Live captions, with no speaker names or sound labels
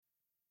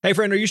Hey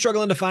friend, are you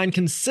struggling to find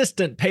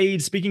consistent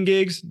paid speaking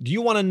gigs? Do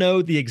you want to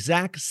know the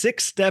exact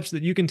 6 steps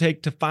that you can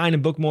take to find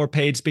and book more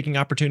paid speaking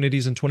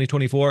opportunities in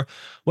 2024?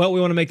 Well,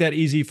 we want to make that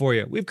easy for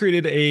you. We've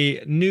created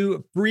a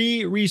new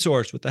free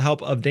resource with the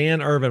help of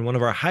Dan Irvin, one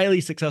of our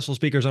highly successful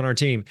speakers on our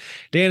team.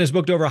 Dan has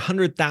booked over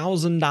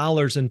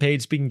 $100,000 in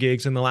paid speaking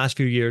gigs in the last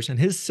few years, and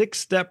his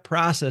 6-step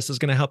process is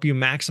going to help you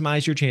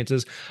maximize your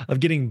chances of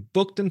getting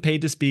booked and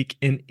paid to speak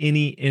in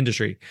any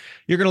industry.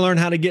 You're going to learn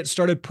how to get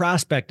started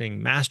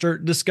prospecting, master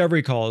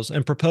discovery calls,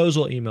 and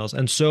proposal emails,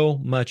 and so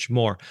much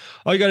more.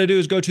 All you got to do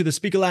is go to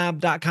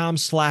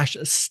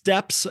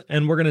thespeakerlab.com/steps,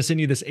 and we're going to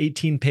send you this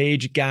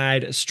 18-page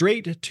guide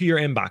straight to your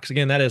inbox.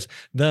 Again, that is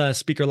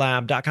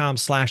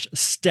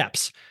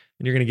thespeakerlab.com/steps,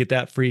 and you're going to get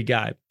that free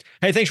guide.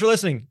 Hey, thanks for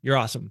listening. You're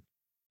awesome.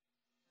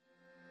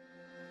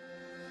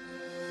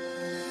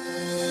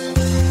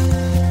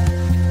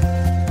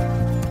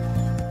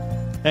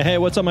 Hey,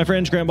 what's up, my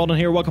friends? Grant Baldwin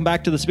here. Welcome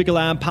back to the Speaker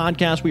Lab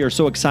podcast. We are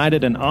so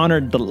excited and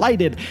honored,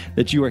 delighted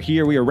that you are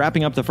here. We are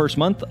wrapping up the first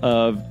month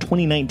of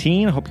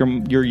 2019. I hope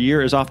your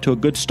year is off to a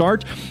good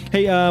start.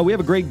 Hey, we have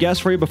a great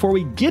guest for you. Before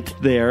we get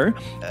there,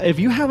 if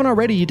you haven't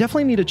already, you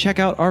definitely need to check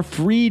out our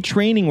free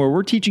training where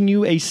we're teaching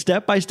you a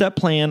step-by-step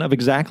plan of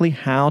exactly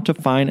how to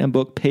find and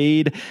book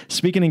paid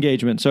speaking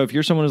engagements. So if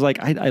you're someone who's like,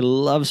 I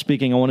love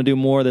speaking, I want to do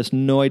more of this,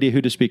 no idea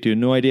who to speak to,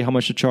 no idea how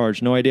much to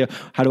charge, no idea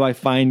how do I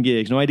find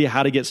gigs, no idea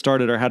how to get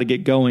started or how to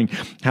get going,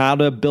 how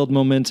to build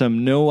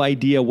momentum, no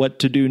idea what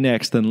to do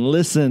next, then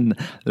listen.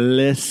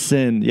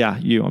 Yeah,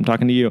 I'm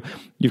talking to you.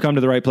 You've come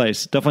to the right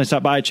place. Definitely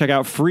stop by, check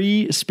out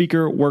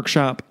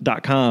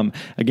freespeakerworkshop.com.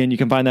 Again, you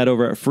can find that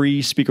over at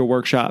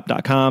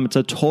freespeakerworkshop.com. It's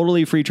a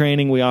totally free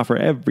training we offer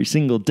every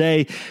single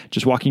day,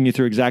 just walking you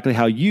through exactly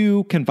how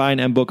you can find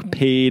and book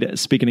paid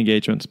speaking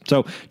engagements.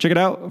 So check it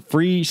out,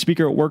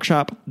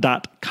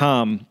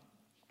 freespeakerworkshop.com.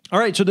 All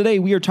right, so today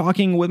we are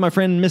talking with my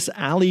friend, Miss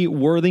Alli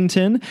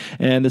Worthington,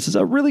 and this is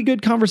a really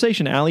good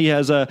conversation. Alli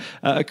has a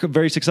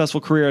very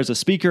successful career as a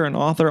speaker and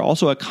author,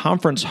 also a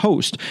conference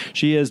host.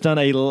 She has done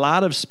a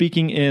lot of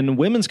speaking in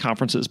women's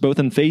conferences, both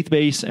in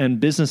faith-based and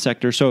business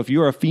sector. So if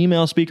you're a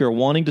female speaker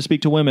wanting to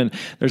speak to women,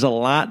 there's a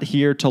lot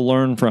here to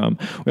learn from.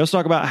 We also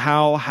talk about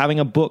how having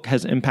a book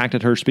has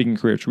impacted her speaking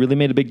career. It's really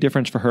made a big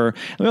difference for her.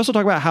 And we also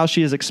talk about how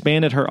she has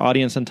expanded her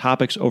audience and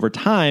topics over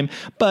time,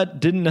 but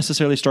didn't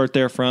necessarily start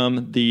there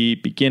from the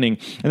beginning. And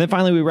then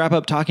finally, we wrap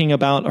up talking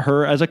about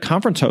her as a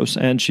conference host,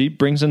 and she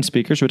brings in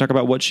speakers. So we talk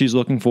about what she's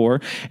looking for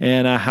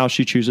and how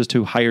she chooses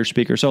to hire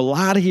speakers. So a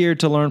lot here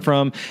to learn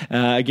from.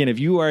 Again, if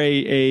you are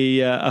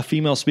a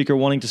female speaker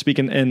wanting to speak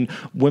in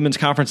women's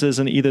conferences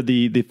in either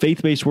the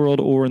faith-based world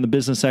or in the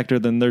business sector,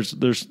 then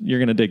you're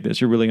going to dig this.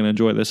 You're really going to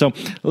enjoy this. So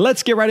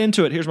let's get right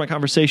into it. Here's my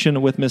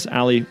conversation with Miss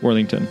Alli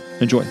Worthington.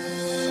 Enjoy.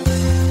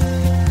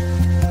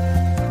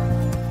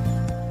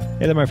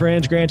 Hey there, my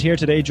friends. Grant here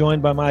today,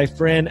 joined by my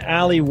friend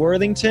Alli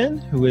Worthington,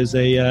 who is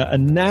a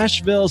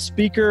Nashville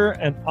speaker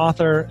and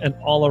author and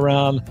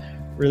all-around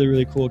really,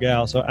 really cool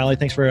gal. So, Alli,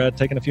 thanks for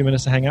taking a few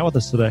minutes to hang out with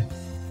us today.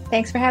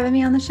 Thanks for having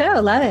me on the show.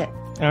 Love it.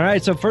 All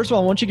right. So first of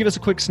all, why don't you give us a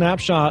quick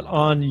snapshot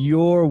on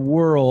your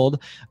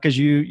world? Because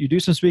you do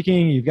some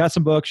speaking, you've got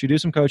some books, you do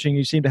some coaching,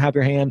 you seem to have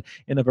your hand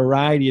in a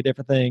variety of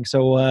different things.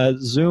 So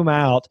zoom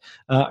out.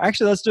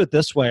 Actually, let's do it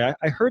this way.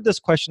 I heard this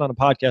question on a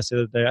podcast the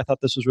other day. I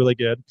thought this was really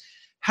good.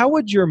 How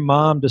would your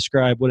mom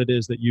describe what it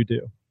is that you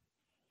do?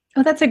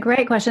 Oh, that's a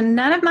great question.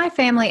 None of my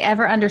family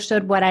ever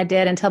understood what I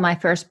did until my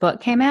first book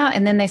came out.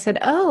 And then they said,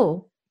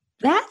 oh,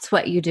 that's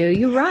what you do.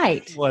 You're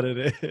right. What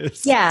it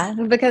is. Yeah,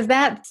 because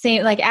that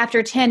seemed like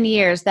after 10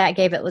 years, that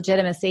gave it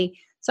legitimacy.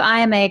 So I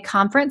am a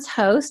conference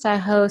host. I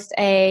host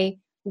a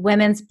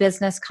women's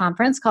business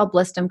conference called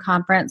Blissdom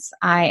Conference.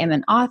 I am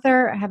an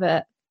author. I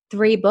have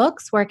 3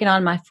 books, working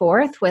on my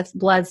 4th with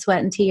blood,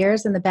 sweat, and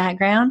tears in the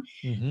background.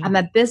 Mm-hmm. I'm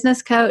a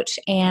business coach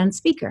and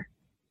speaker.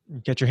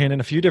 Get your hand in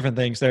a few different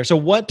things there. So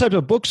what type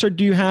of books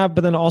do you have?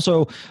 But then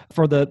also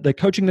for the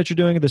coaching that you're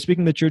doing, the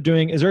speaking that you're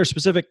doing, is there a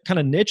specific kind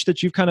of niche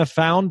that you've kind of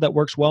found that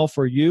works well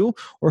for you?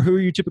 Or who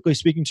are you typically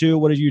speaking to?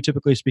 What are you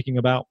typically speaking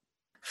about?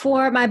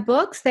 For my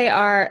books, they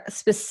are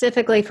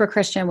specifically for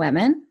Christian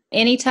women.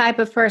 Any type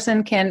of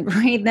person can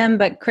read them,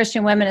 but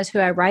Christian women is who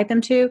I write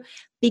them to.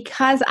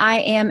 Because I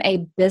am a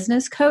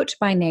business coach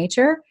by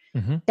nature,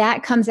 mm-hmm.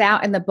 that comes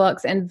out in the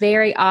books. And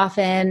very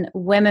often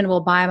women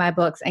will buy my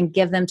books and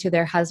give them to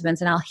their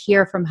husbands. And I'll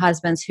hear from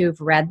husbands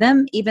who've read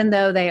them, even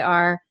though they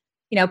are,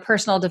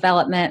 personal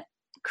development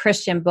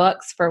Christian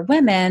books for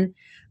women.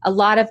 A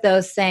lot of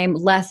those same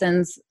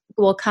lessons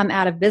will come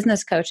out of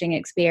business coaching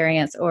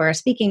experience or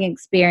speaking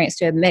experience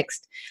to a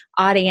mixed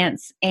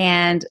audience,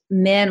 and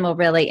men will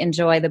really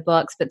enjoy the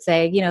books but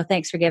say,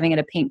 thanks for giving it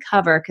a pink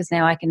cover because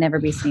now I can never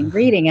be seen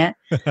reading it.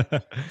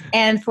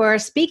 And for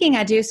speaking,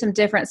 I do some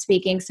different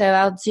speaking. So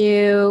I'll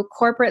do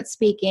corporate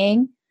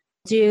speaking,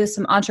 do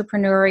some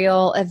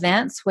entrepreneurial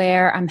events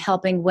where I'm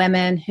helping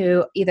women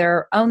who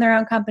either own their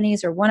own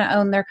companies or want to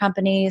own their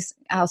companies.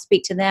 I'll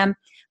speak to them.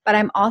 But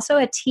I'm also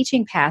a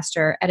teaching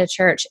pastor at a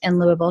church in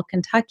Louisville,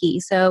 Kentucky.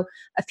 So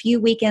a few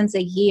weekends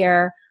a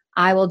year,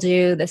 I will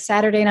do the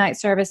Saturday night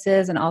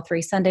services and all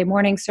 3 Sunday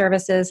morning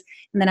services.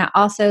 And then I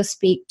also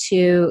speak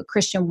to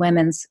Christian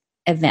women's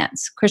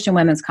events, Christian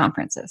women's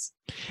conferences.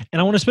 And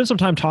I want to spend some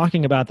time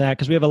talking about that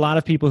because we have a lot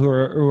of people who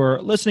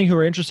are listening who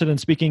are interested in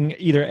speaking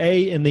either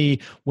in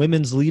the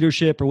women's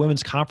leadership or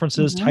women's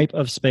conferences type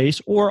of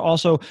space, or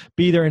also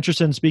they're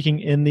interested in speaking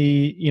in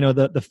the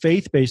the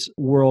faith-based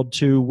world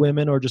to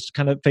women, or just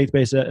kind of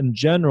faith-based in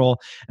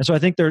general. And so I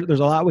think there's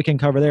a lot we can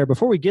cover there.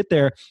 Before we get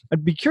there,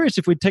 I'd be curious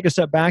if we take a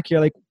step back here.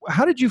 Like,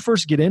 how did you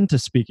first get into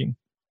speaking?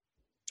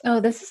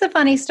 Oh, this is a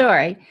funny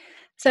story.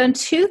 So in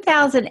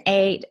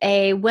 2008,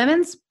 a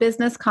women's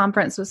business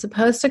conference was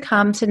supposed to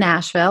come to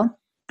Nashville.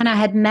 And I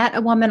had met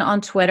a woman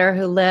on Twitter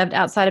who lived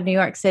outside of New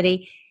York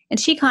City. And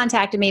she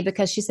contacted me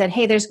because she said,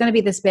 hey, there's going to be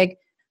this big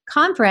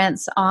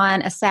conference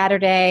on a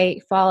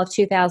Saturday, fall of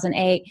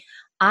 2008.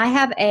 I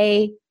have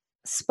a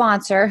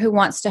sponsor who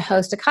wants to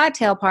host a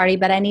cocktail party,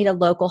 but I need a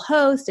local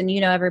host. And you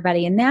know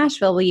everybody in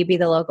Nashville. Will you be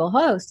the local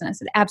host? And I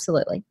said,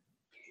 absolutely.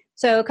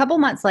 So a couple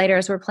months later,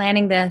 as we're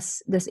planning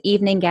this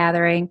evening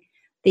gathering,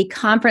 the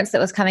conference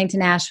that was coming to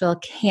Nashville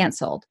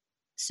canceled.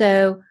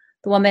 So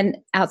the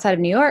woman outside of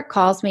New York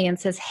calls me and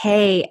says,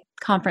 hey,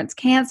 conference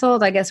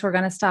canceled. I guess we're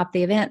going to stop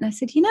the event. And I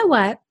said, you know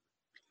what?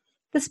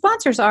 The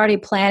sponsor's already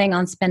planning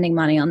on spending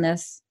money on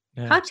this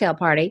cocktail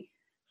party.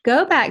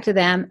 Go back to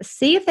them,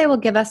 see if they will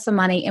give us some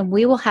money, and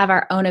we will have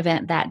our own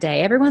event that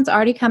day. Everyone's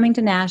already coming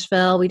to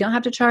Nashville. We don't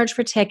have to charge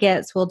for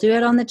tickets. We'll do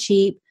it on the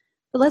cheap,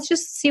 but let's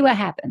just see what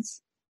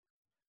happens.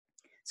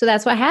 So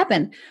that's what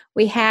happened.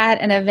 We had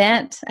an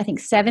event. I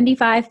think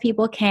 75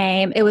 people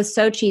came. It was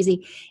so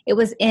cheesy. It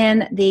was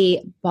in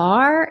the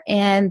bar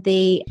in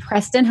the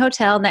Preston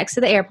Hotel next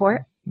to the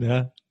airport.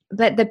 Yeah.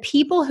 But the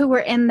people who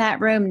were in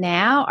that room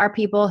now are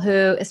people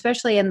who,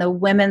 especially in the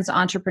women's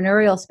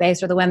entrepreneurial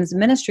space or the women's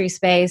ministry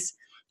space,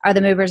 are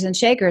the movers and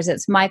shakers.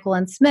 It's Michael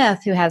and Smith,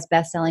 who has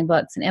best-selling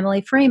books, and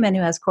Emily Freeman,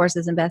 who has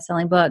courses in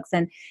best-selling books,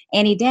 and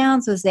Annie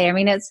Downs was there. I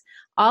mean, it's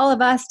all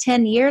of us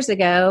 10 years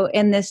ago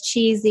in this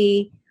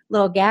cheesy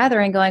little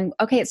gathering going,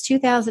 okay, it's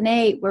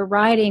 2008. We're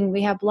writing.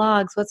 We have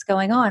blogs. What's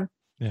going on?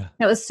 Yeah.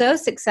 It was so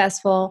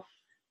successful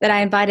that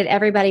I invited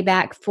everybody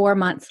back 4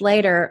 months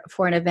later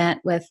for an event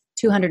with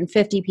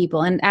 250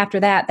 people. And after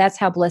that, that's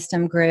how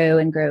Blistum grew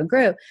and grew and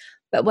grew.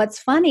 But what's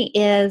funny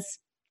is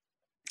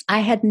I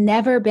had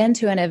never been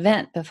to an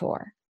event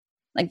before,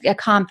 like a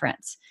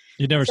conference.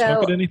 You'd never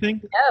spoke at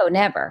anything? No,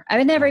 never. I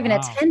had never even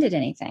attended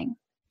anything.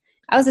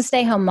 I was a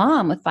stay-home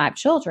mom with 5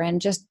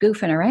 children, just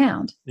goofing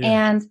around.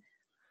 Yeah. And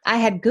I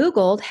had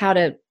Googled how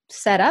to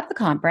set up the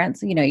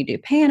conference. You know, you do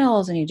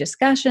panels and you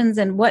discussions,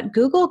 and what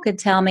Google could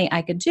tell me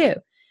I could do.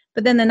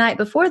 But then the night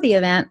before the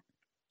event,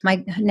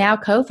 my now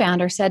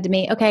co-founder said to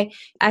me, okay,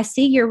 I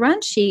see your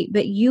run sheet,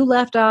 but you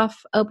left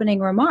off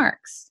opening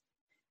remarks.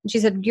 And she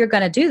said, you're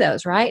going to do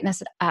those, right? And I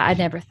said, I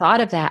never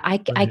thought of that.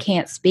 I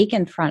can't speak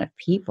in front of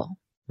people.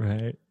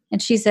 Right.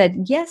 And she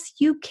said, yes,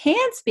 you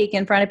can speak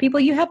in front of people.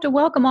 You have to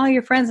welcome all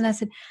your friends. And I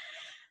said,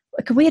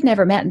 we had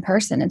never met in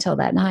person until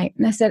that night.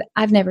 And I said,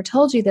 I've never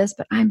told you this,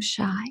 but I'm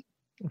shy.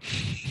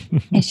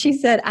 And she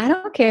said, I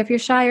don't care if you're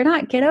shy or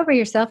not. Get over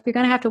yourself. You're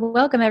going to have to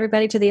welcome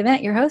everybody to the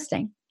event you're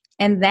hosting.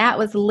 And that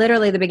was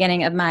literally the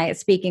beginning of my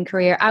speaking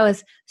career. I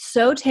was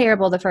so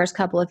terrible the first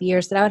couple of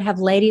years that I would have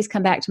ladies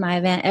come back to my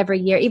event every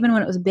year, even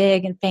when it was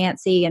big and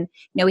fancy. And,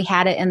 you know, we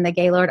had it in the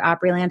Gaylord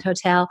Opryland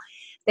Hotel.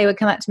 They would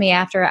come up to me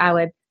after I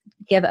would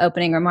give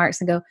opening remarks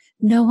and go,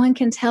 no one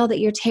can tell that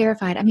you're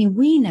terrified. I mean,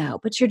 we know,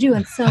 but you're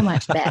doing so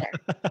much better.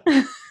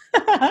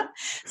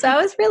 So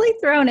I was really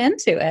thrown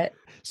into it.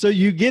 So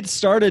you get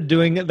started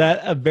doing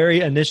that, a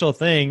very initial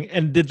thing.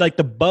 And did like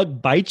the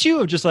bug bite you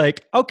of just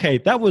like, okay,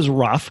 that was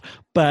rough,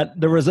 but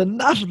there was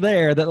enough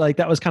there that like,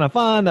 that was kind of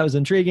fun. That was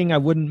intriguing. I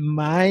wouldn't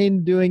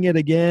mind doing it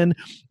again.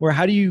 Or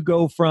how do you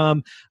go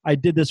from, I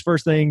did this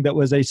first thing that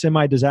was a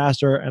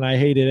semi-disaster and I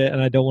hated it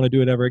and I don't want to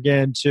do it ever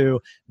again, to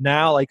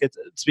now like it's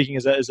speaking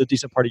as a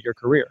decent part of your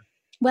career?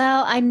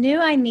 Well, I knew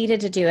I needed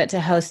to do it to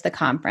host the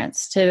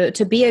conference.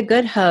 To be a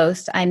good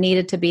host, I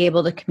needed to be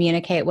able to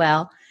communicate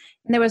well.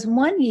 And there was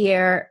one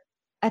year,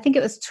 I think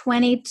it was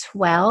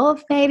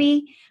 2012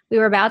 maybe, we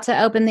were about to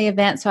open the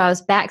event. So I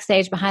was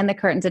backstage behind the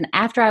curtains. And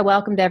after I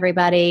welcomed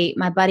everybody,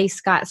 my buddy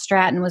Scott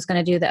Stratton was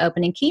going to do the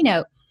opening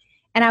keynote.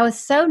 And I was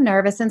so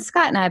nervous. And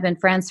Scott and I have been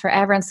friends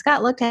forever. And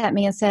Scott looked at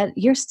me and said,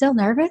 you're still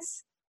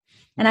nervous?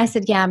 And I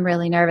said, yeah, I'm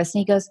really nervous.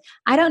 And he goes,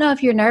 I don't know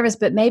if you're nervous,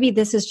 but maybe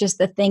this is just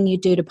the thing you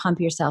do to pump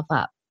yourself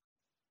up.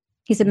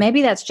 He said,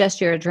 maybe that's just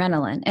your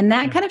adrenaline. And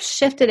that kind of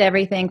shifted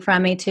everything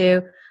from me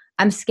to,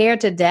 I'm scared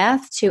to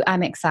death, to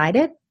I'm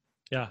excited.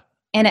 Yeah.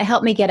 And it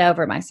helped me get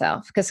over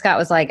myself because Scott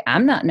was like,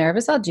 I'm not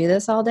nervous. I'll do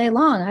this all day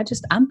long.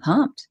 I'm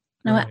pumped.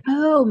 And I went,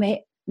 oh,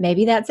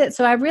 maybe that's it.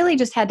 So I really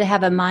just had to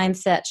have a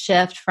mindset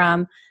shift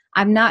from,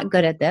 I'm not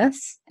good at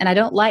this and I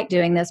don't like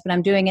doing this, but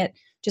I'm doing it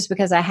just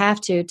because I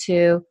have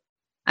to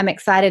I'm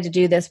excited to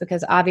do this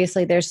because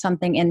obviously there's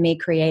something in me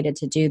created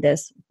to do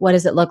this. What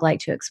does it look like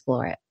to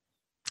explore it?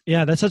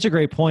 Yeah, that's such a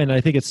great point.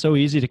 I think it's so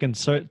easy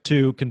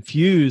to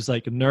confuse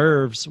like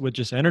nerves with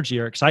just energy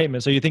or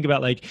excitement. So you think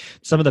about like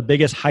some of the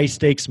biggest high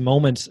stakes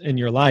moments in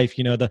your life,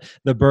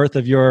 the birth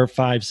of your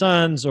 5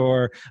 sons,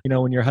 or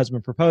when your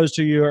husband proposed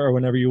to you, or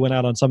whenever you went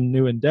out on some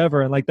new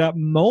endeavor, and like that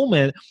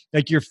moment,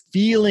 like you're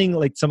feeling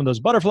like some of those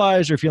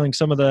butterflies, you're feeling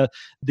some of the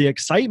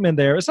excitement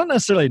there. It's not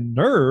necessarily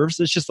nerves,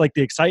 it's just like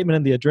the excitement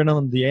and the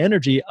adrenaline, the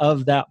energy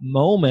of that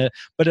moment,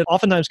 but it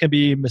oftentimes can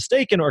be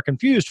mistaken or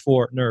confused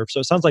for nerves.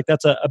 So it sounds like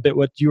that's a bit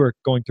what you were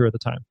going through at the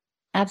time.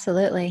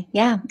 Absolutely.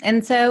 Yeah.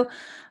 And so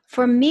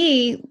for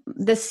me,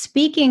 the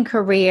speaking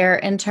career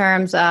in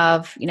terms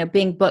of,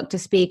 being booked to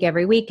speak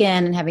every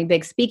weekend and having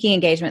big speaking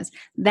engagements,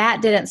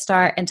 that didn't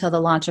start until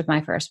the launch of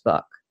my first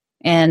book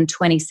in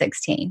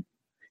 2016.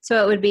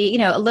 So it would be,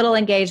 little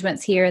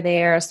engagements here or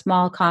there,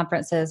 small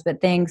conferences, but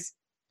things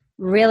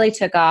really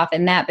took off.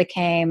 And that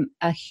became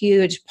a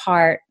huge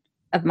part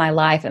of my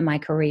life and my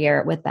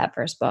career with that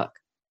first book.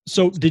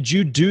 So did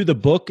you do the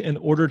book in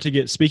order to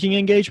get speaking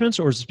engagements,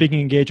 or is speaking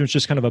engagements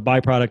just kind of a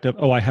byproduct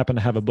of, I happen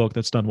to have a book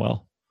that's done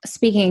well?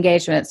 Speaking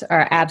engagements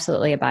are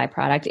absolutely a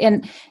byproduct.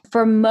 And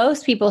for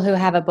most people who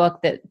have a book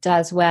that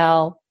does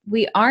well,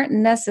 we aren't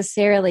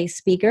necessarily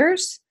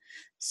speakers.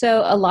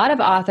 So a lot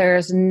of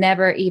authors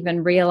never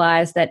even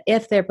realize that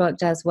if their book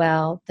does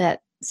well,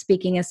 that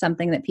speaking is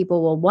something that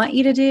people will want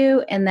you to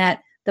do, and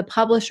that the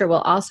publisher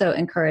will also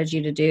encourage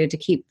you to do to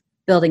keep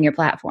building your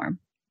platform.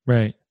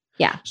 Right.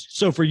 Yeah.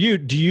 So for you,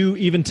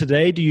 even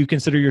today, do you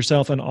consider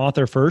yourself an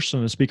author first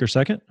and a speaker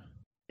second?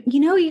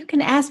 You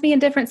can ask me in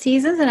different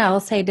seasons and I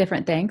will say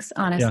different things,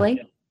 honestly.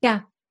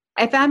 Yeah.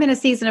 If I'm in a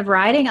season of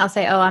writing, I'll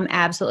say, I'm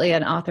absolutely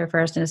an author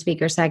first and a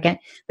speaker second.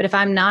 But if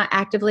I'm not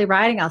actively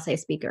writing, I'll say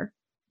speaker.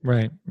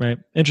 Right.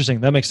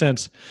 Interesting. That makes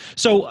sense.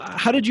 So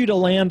how did you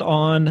land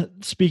on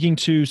speaking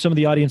to some of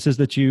the audiences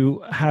that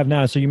you have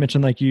now? So you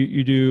mentioned like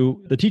you do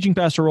the teaching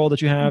pastor role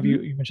that you have.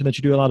 Mm-hmm. You mentioned that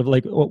you do a lot of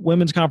like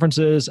women's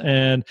conferences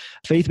and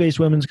faith-based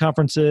women's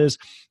conferences.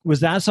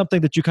 Was that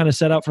something that you kind of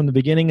set out from the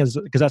beginning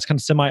because that's kind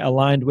of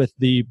semi-aligned with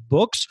the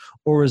books,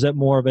 or was it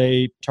more of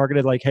a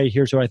targeted like, hey,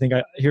 here's who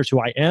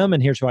I am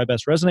and here's who I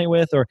best resonate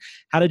with? Or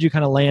how did you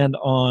kind of land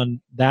on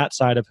that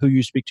side of who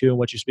you speak to and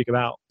what you speak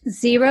about?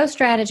 Zero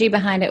strategy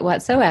behind it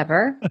whatsoever.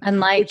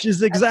 Unlike which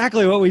is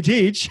exactly what we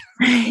teach.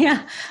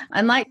 Yeah.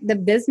 Unlike the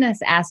business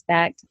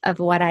aspect of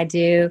what I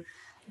do,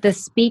 the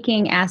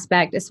speaking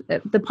aspect is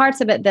the parts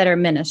of it that are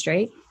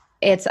ministry.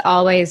 It's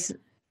always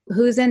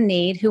who's in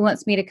need, who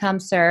wants me to come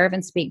serve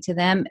and speak to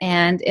them.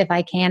 And if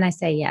I can, I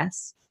say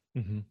yes.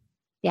 Mm-hmm.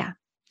 Yeah.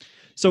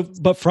 So,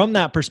 but from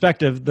that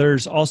perspective, there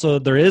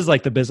is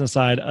like the business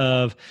side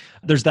of,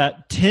 there's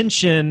that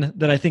tension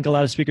that I think a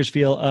lot of speakers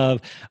feel of,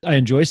 I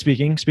enjoy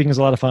speaking. Speaking is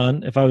a lot of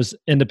fun. If I was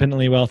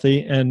independently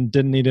wealthy and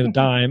didn't need a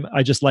dime,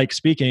 I just like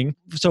speaking.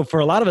 So for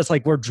a lot of us,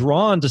 like we're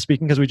drawn to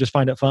speaking because we just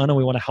find it fun and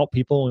we want to help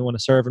people and we want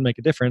to serve and make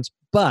a difference.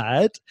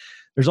 But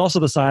there's also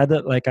the side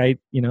that like I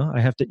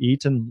have to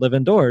eat and live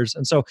indoors.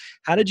 And so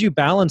how did you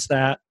balance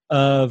that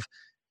of,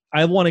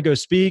 I want to go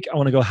speak, I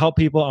want to go help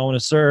people, I want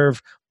to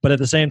serve, but at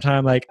the same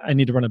time, like I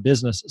need to run a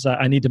business, so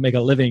I need to make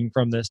a living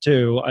from this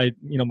too.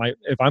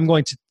 If I'm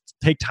going to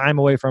take time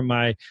away from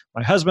my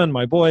husband,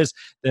 my boys,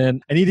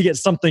 then I need to get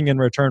something in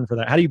return for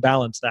that. How do you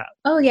balance that?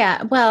 Oh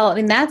yeah, well, I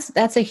mean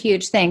that's a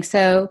huge thing.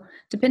 So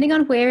depending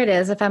on where it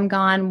is, if I'm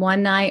gone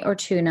one night or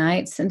 2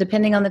 nights, and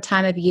depending on the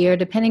time of year,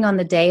 depending on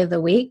the day of the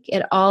week,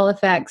 it all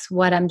affects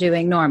what I'm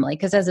doing normally.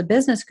 Because as a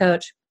business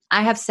coach,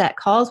 I have set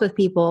calls with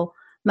people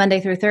Monday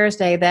through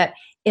Thursday that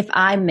if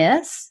I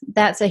miss,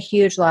 that's a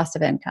huge loss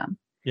of income.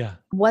 Yeah.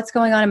 What's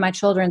going on in my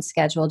children's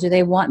schedule? Do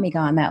they want me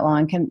gone that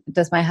long?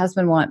 Does my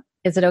husband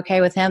is it okay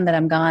with him that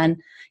I'm gone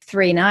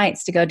 3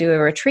 nights to go do a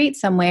retreat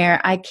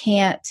somewhere? I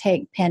can't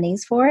take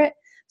pennies for it.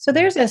 So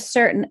there's a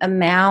certain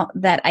amount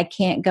that I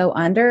can't go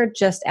under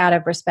just out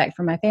of respect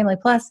for my family.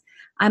 Plus,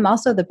 I'm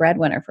also the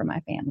breadwinner for my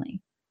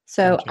family.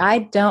 So Gotcha. I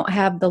don't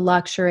have the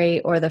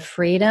luxury or the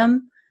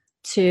freedom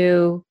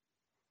to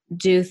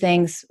do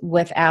things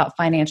without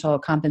financial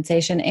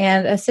compensation,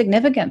 and a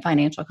significant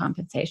financial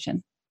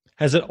compensation.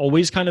 Has it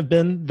always kind of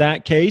been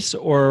that case,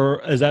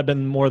 or has that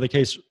been more the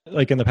case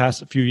like in the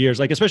past few years?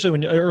 Like especially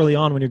when early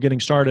on when you're getting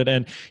started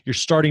and you're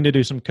starting to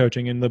do some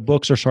coaching and the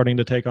books are starting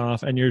to take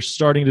off and you're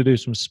starting to do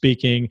some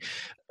speaking.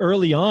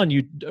 Early on,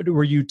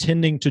 were you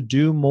tending to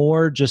do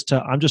more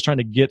I'm just trying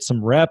to get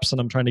some reps and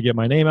I'm trying to get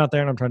my name out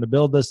there and I'm trying to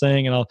build this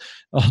thing and I'll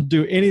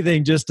do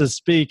anything just to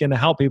speak and to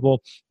help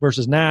people,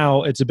 versus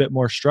now it's a bit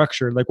more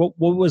structured. Like what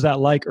was that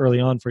like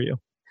early on for you?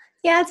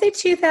 Yeah, I'd say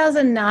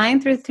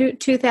 2009 through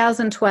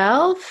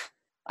 2012.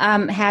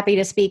 I'm happy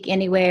to speak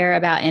anywhere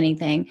about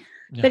anything.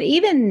 Yeah. But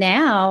even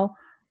now,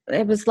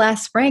 it was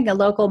last spring, a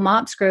local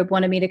MOPS group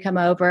wanted me to come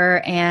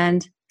over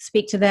and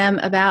speak to them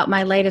about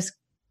my latest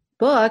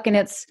book. And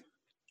it's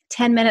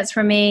 10 minutes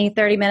from me,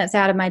 30 minutes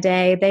out of my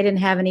day. They didn't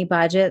have any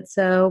budget,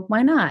 so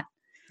why not?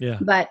 Yeah.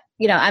 But,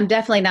 I'm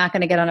definitely not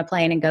going to get on a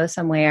plane and go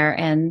somewhere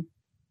and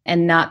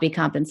not be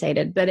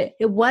compensated. But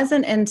it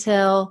wasn't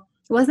until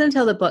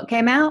the book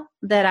came out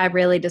that I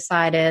really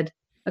decided,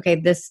 okay,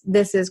 this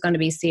is going to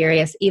be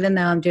serious, even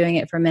though I'm doing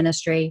it for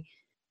ministry.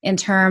 In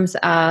terms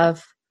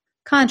of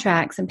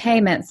contracts and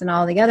payments and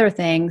all the other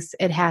things,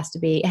 it has to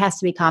be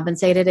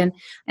compensated. And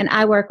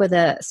I work with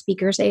a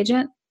speaker's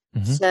agent,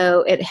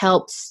 so it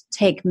helps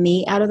take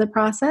me out of the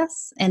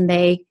process, and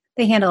they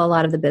handle a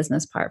lot of the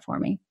business part for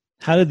me.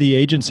 How did the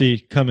agency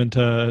come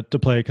into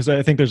play? Because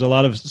I think there's a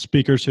lot of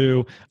speakers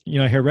who,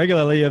 I hear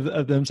regularly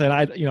of them saying,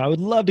 I would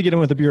love to get in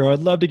with a bureau. I'd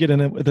love to get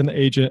in with an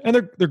agent. And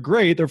they're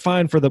great. They're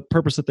fine for the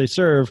purpose that they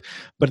serve.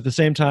 But at the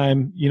same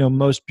time,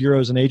 most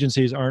bureaus and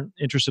agencies aren't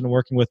interested in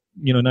working with,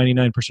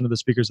 99% of the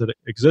speakers that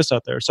exist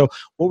out there. So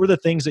what were the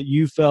things that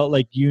you felt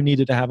like you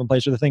needed to have in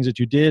place, or the things that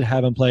you did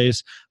have in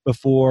place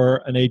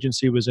before an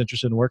agency was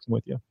interested in working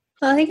with you?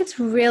 Well, I think it's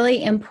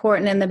really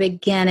important in the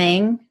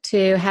beginning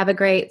to have a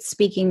great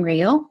speaking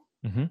reel.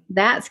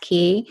 That's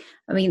key.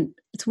 I mean,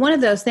 it's one of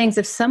those things,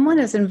 if someone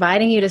is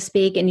inviting you to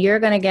speak and you're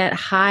going to get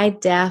high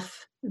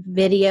def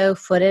video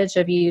footage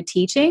of you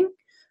teaching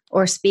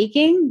or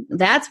speaking,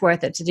 that's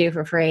worth it to do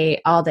for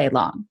free all day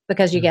long,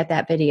 because you get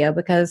that video,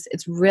 because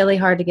it's really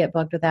hard to get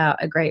booked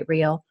without a great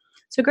reel.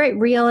 So a great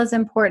reel is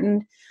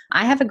important.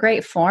 I have a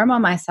great form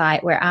on my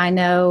site where I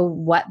know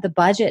what the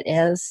budget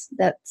is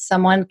that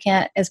someone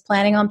is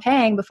planning on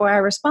paying before I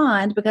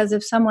respond, because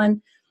if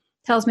someone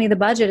tells me the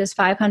budget is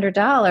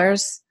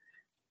 $500,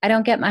 I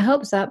don't get my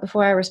hopes up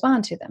before I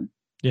respond to them.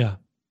 Yeah.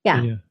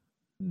 Yeah.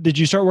 Did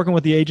you start working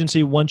with the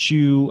agency once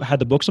you had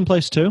the books in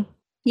place too?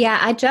 Yeah,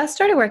 I just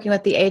started working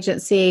with the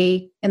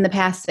agency in the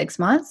past 6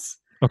 months.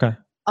 Okay.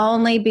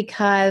 Only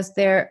because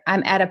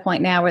I'm at a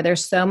point now where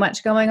there's so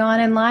much going on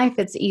in life,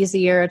 it's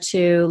easier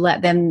to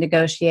let them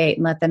negotiate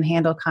and let them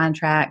handle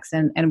contracts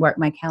and work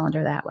my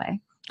calendar that way.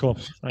 Cool.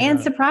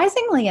 And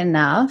surprisingly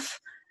enough,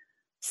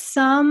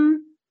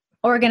 some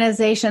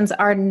organizations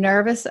are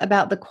nervous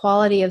about the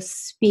quality of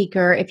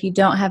speaker if you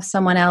don't have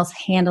someone else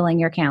handling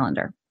your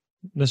calendar.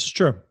 This is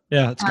true.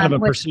 Yeah, it's kind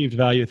of a perceived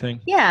value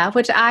thing. Yeah,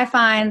 which I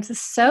find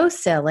so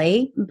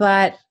silly,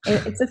 but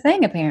it's a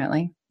thing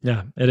apparently.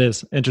 Yeah, it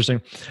is.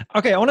 Interesting.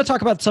 Okay, I want to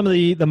talk about some of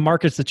the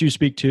markets that you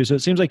speak to. So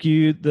it seems like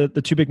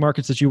the two big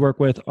markets that you work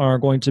with are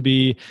going to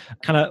be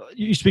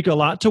you speak a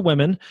lot to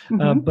women,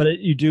 but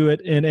you do it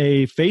in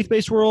a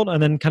faith-based world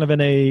and then kind of in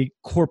a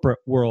corporate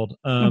world.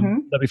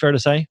 Would that be fair to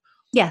say?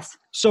 Yes.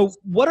 So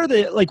what are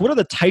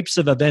the types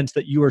of events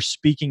that you are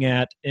speaking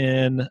at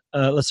in,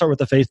 let's start with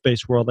the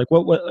faith-based world. Like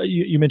what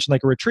you mentioned,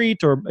 like a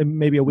retreat or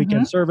maybe a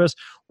weekend service.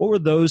 What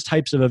would those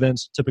types of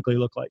events typically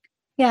look like?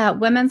 Yeah.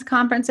 Women's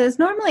conferences,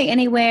 normally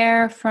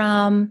anywhere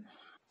from,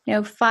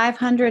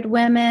 500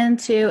 women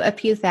to a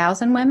few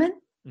thousand women.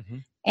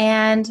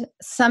 And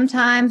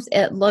sometimes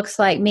it looks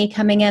like me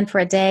coming in for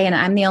a day and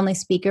I'm the only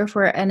speaker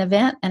for an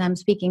event and I'm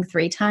speaking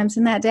 3 times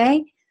in that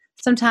day.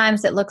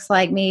 Sometimes it looks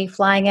like me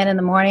flying in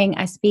the morning,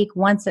 I speak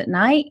once at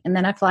night, and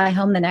then I fly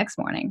home the next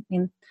morning. I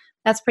mean,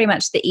 that's pretty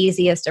much the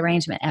easiest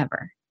arrangement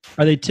ever.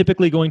 Are they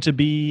typically going to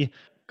be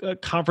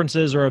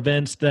conferences or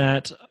events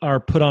that are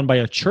put on by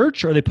a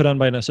church, or are they put on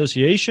by an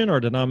association or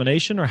a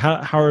denomination, or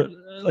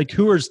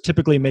who is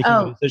typically making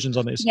the decisions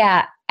on these?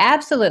 Yeah,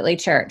 absolutely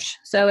church.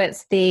 So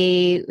it's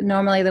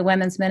normally the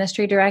women's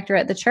ministry director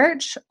at the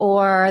church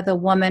or the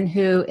woman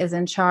who is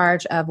in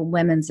charge of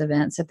women's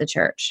events at the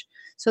church.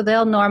 So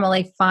they'll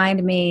normally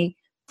find me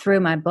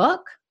through my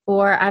book,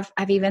 or I've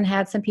even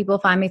had some people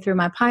find me through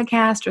my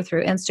podcast or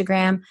through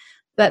Instagram.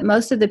 But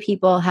most of the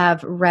people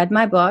have read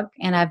my book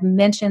and I've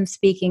mentioned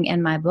speaking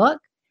in my book,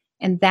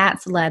 and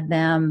that's led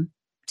them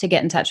to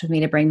get in touch with me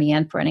to bring me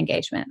in for an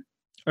engagement.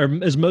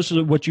 Is most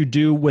of what you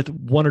do with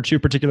one or two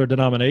particular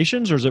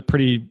denominations, or is it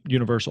pretty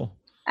universal?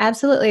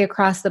 Absolutely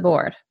across the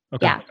board.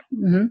 Okay. Yeah.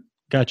 Mm-hmm.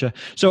 Gotcha.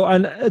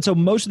 So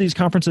most of these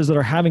conferences that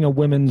are having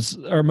most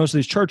of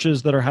these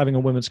churches that are having a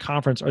women's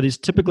conference, are these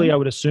typically, I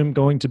would assume,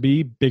 going to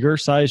be bigger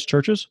sized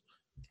churches?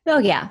 Oh,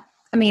 yeah.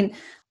 I mean,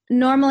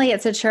 normally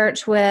it's a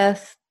church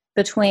with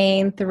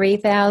between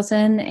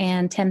 3,000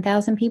 and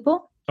 10,000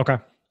 people. Okay.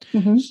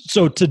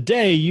 So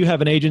today you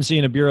have an agency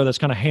and a bureau that's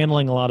kind of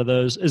handling a lot of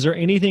those. Is there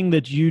anything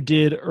that you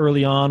did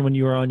early on when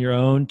you were on your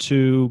own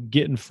to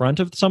get in front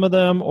of some of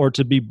them or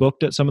to be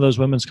booked at some of those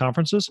women's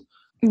conferences?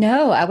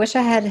 No, I wish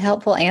I had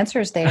helpful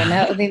answers there.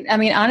 No, I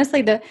mean,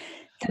 honestly, the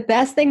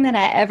best thing that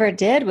I ever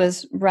did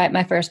was write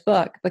my first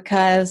book,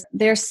 because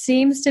there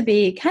seems to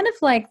be kind of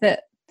like the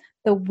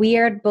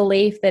weird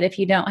belief that if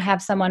you don't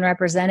have someone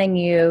representing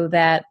you,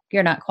 that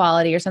you're not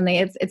quality or something.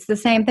 It's the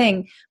same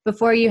thing.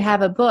 Before you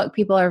have a book,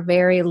 people are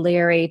very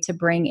leery to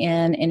bring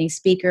in any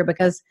speaker,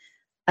 because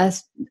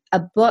a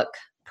book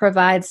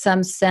provides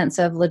some sense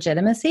of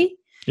legitimacy.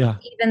 Yeah.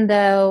 Even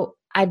though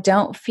I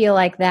don't feel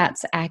like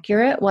that's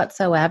accurate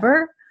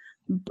whatsoever.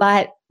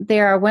 But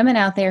there are women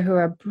out there who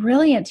are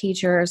brilliant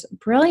teachers,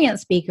 brilliant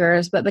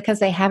speakers, but because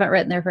they haven't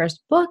written their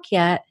first book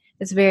yet,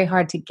 it's very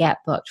hard to get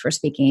booked for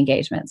speaking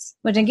engagements.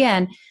 Which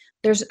again,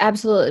 there's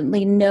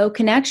absolutely no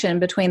connection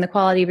between the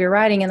quality of your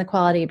writing and the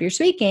quality of your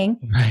speaking.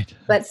 Right.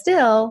 But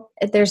still,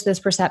 there's this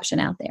perception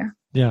out there.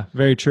 Yeah,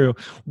 very true.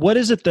 What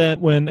is it that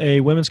when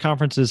a women's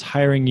conference is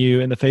hiring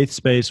you in the faith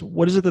space,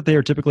 what is it that they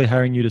are typically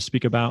hiring you to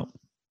speak about?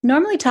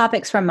 Normally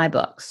topics from my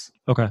books.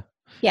 Okay.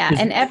 Yeah.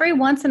 And every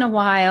once in a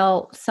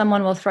while,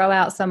 someone will throw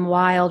out some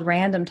wild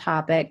random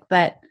topic,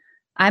 but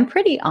I'm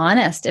pretty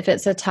honest if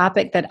it's a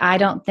topic that I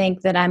don't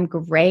think that I'm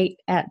great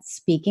at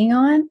speaking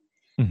on,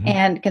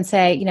 and can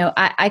say,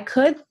 I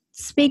could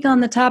speak on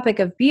the topic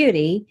of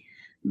beauty,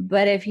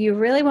 but if you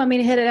really want me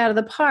to hit it out of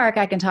the park,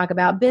 I can talk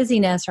about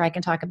busyness, or I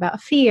can talk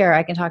about fear.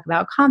 I can talk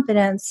about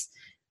confidence,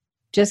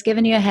 just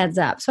giving you a heads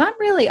up. So I'm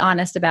really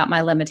honest about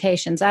my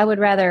limitations. I would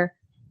rather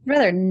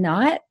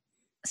not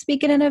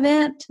speak at an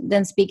event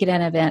than speak at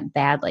an event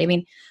badly. I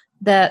mean,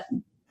 the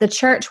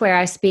church where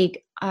I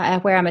speak,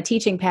 where I'm a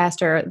teaching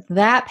pastor,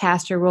 that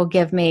pastor will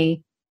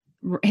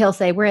he'll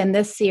say, we're in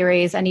this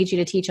series. I need you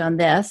to teach on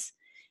this.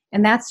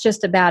 And that's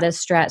just about as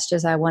stretched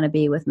as I want to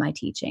be with my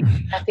teaching.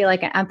 I feel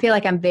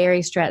like I'm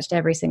very stretched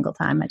every single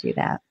time I do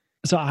that.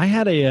 So I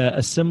had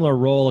a similar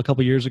role a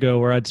couple of years ago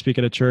where I'd speak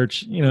at a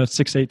church,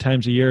 6-8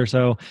 times a year or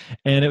so.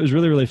 And it was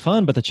really, really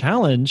fun. But the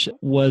challenge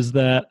was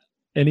that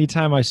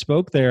anytime I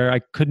spoke there,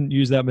 I couldn't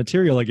use that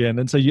material again.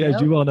 And so as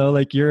you well know,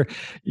 like you're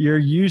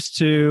used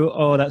to,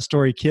 oh, that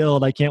story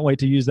killed. I can't wait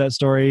to use that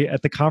story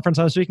at the conference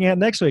I'm speaking at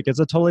next week. It's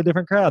a totally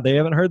different crowd. They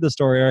haven't heard the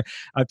story, or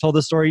I've told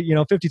the story,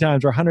 50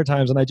 times or 100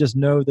 times, and I just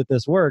know that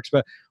this works.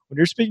 But when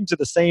you're speaking to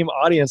the same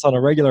audience on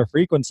a regular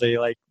frequency,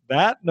 like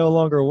that no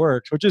longer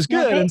works, which is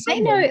good. They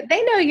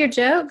know your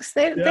jokes.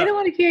 They don't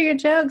want to hear your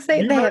jokes.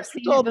 They have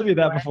told me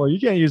that before. You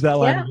can't use that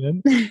line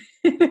again.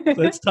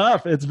 So it's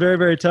tough. It's very,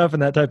 very tough in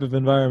that type of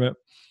environment.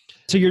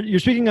 So you're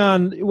speaking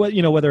on what,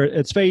 whether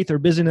it's faith or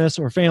busyness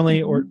or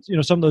family or,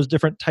 some of those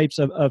different types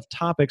of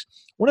topics.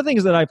 One of the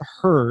things that I've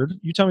heard,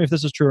 you tell me if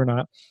this is true or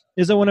not,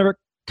 is that whenever,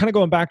 kind of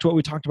going back to what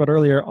we talked about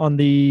earlier on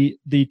the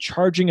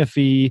charging a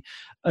fee,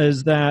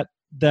 is that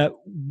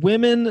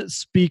women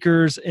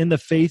speakers in the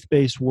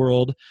faith-based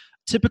world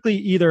typically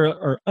either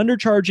are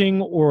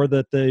undercharging, or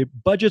that the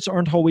budgets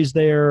aren't always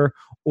there,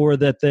 or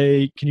that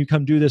can you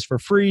come do this for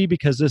free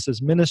because this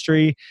is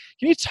ministry?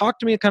 Can you talk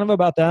to me kind of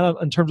about that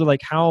in terms of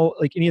like how,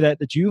 like any of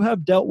that you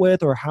have dealt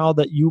with, or how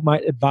that you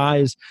might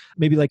advise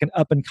maybe like an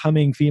up and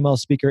coming female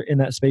speaker in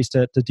that space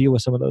to deal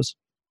with some of those?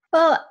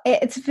 Well,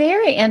 it's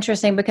very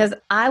interesting because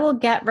I will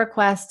get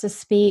requests to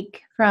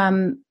speak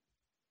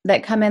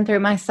that come in through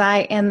my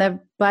site, and the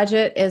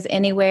budget is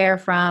anywhere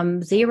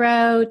from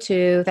 0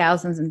 to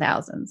thousands and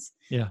thousands.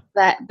 Yeah.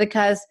 But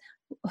because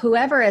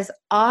whoever is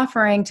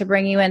offering to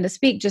bring you in to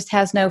speak just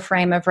has no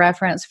frame of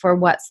reference for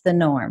what's the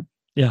norm.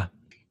 Yeah.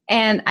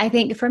 And I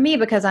think for me,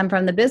 because I'm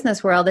from the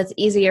business world, it's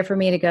easier for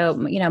me to go,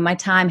 my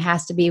time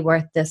has to be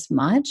worth this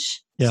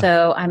much. Yeah.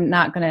 So I'm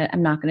not going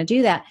to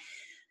do that.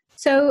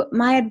 So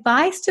my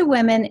advice to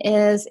women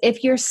is,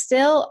 if you're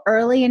still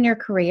early in your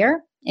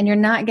career and you're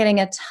not getting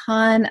a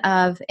ton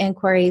of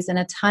inquiries and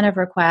a ton of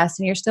requests,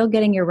 and you're still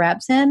getting your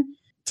reps in,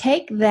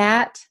 take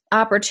that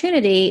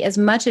opportunity as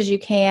much as you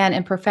can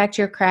and perfect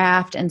your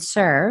craft and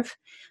serve.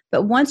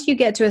 But once you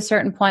get to a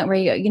certain point where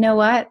you know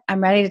what,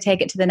 I'm ready to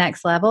take it to the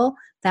next level,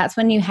 that's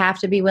when you have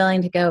to be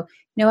willing to go,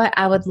 you know what,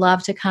 I would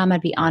love to come.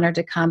 I'd be honored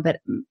to come,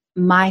 but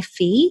my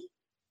fee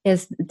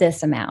is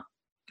this amount.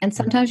 And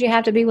sometimes you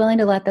have to be willing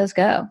to let those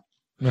go.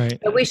 Right.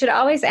 But we should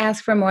always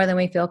ask for more than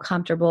we feel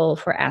comfortable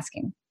for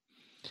asking.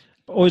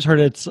 Always heard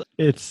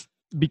it's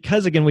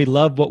because, again, we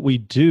love what we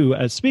do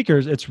as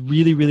speakers. It's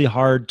really, really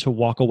hard to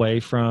walk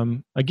away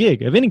from a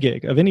gig of any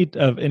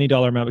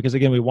dollar amount, because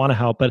again, we want to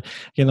help, but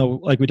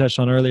like we touched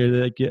on earlier,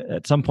 like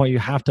at some point you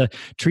have to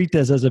treat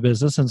this as a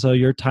business, and so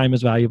your time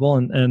is valuable,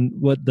 and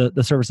what the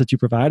service that you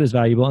provide is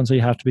valuable, and so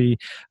you have to be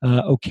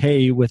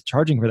okay with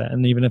charging for that,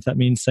 and even if that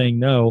means saying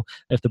no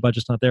if the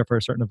budget's not there for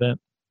a certain event.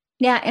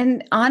 Yeah,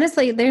 and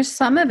honestly, there's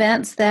some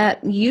events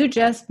that you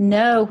just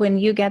know when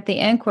you get the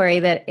inquiry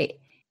that.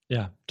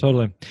 Yeah,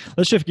 totally.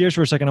 Let's shift gears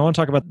for a second. I want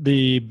to talk about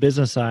the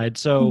business side.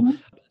 So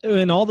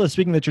in all the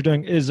speaking that you're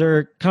doing, is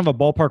there kind of a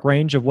ballpark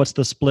range of what's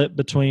the split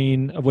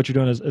between of what you're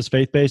doing as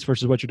faith-based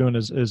versus what you're doing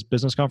as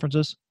business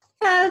conferences?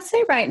 I'd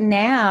say right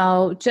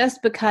now,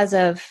 just because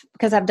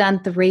I've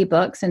done 3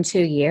 books in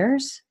 2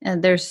 years,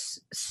 and there's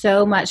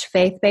so much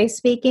faith-based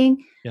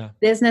speaking,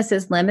 business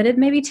is limited.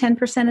 Maybe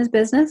 10% is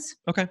business.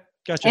 Okay.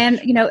 Gotcha. And,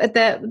 at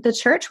the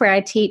church where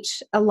I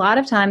teach, a lot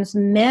of times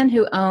men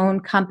who own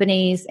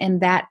companies in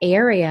that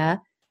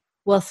area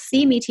will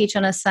see me teach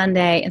on a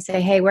Sunday and say,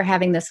 hey, we're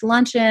having this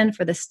luncheon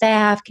for the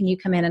staff. Can you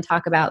come in and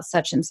talk about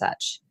such and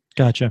such?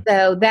 Gotcha.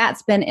 So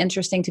that's been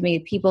interesting to me.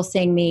 People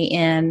seeing me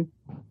in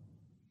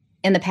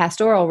the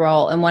pastoral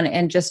role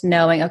and just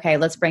knowing, okay,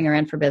 let's bring her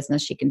in for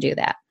business. She can do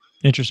that.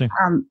 Interesting.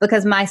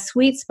 Because my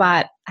sweet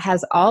spot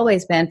has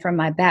always been, from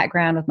my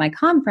background with my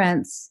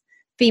conference,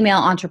 female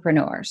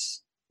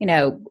entrepreneurs.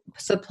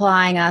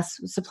 Supplying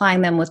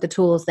them with the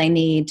tools they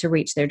need to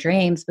reach their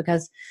dreams,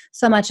 because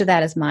so much of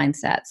that is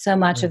mindset. So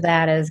much of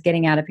that is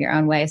getting out of your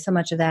own way. So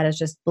much of that is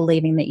just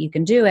believing that you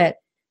can do it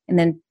and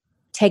then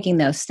taking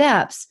those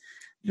steps,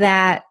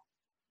 that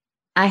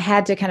I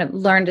had to kind of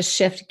learn to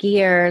shift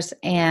gears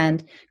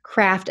and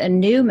craft a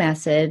new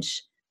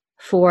message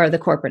for the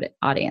corporate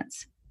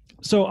audience.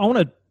 So I want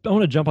to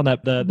want to jump on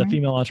the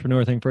female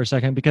entrepreneur thing for a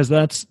second, because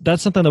that's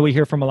something that we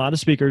hear from a lot of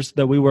speakers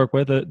that we work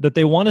with, that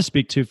they want to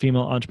speak to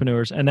female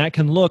entrepreneurs, and that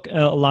can look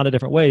a lot of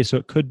different ways. So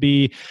it could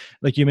be,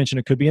 like you mentioned,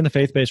 it could be in the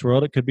faith-based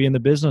world, it could be in the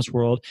business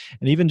world,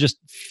 and even just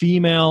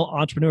female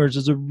entrepreneurs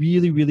is a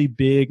really, really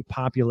big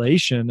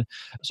population.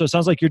 So it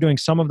sounds like you're doing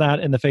some of that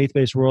in the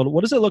faith-based world.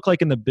 What does it look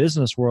like in the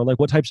business world? Like,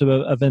 what types of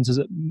events? Is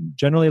it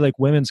generally like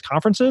women's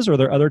conferences, or are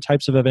there other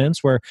types of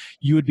events where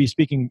you would be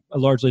speaking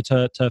largely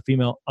to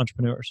female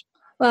entrepreneurs?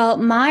 Well,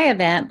 my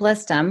event,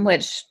 Blissdom,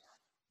 which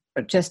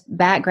just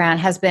background,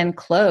 has been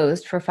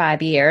closed for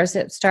 5 years.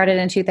 It started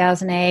in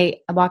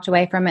 2008. I walked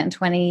away from it in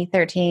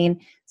 2013.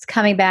 It's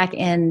coming back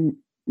in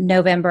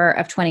November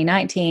of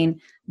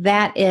 2019.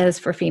 That is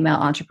for female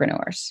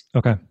entrepreneurs.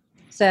 Okay.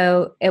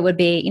 So it would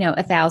be,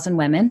 1,000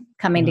 women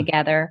coming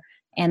together,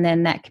 and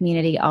then that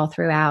community all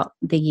throughout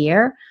the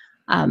year.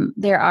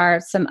 There are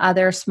some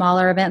other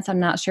smaller events. I'm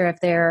not sure if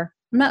there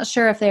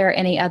are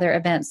any other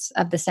events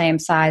of the same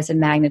size and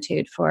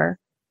magnitude for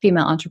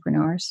female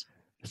entrepreneurs.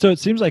 So it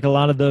seems like a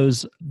lot of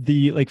those,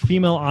 the like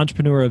female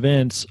entrepreneur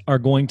events, are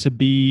going to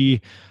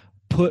be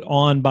put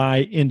on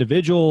by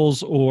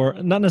individuals, or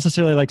not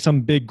necessarily like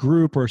some big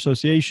group or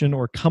association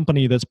or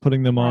company that's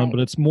putting them on, but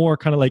it's more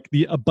kind of like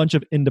a bunch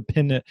of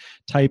independent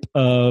type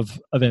of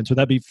events. Would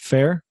that be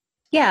fair?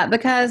 Yeah,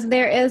 because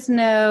there is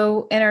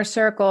no inner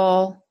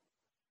circle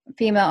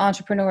female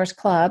entrepreneurs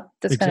club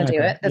that's going to do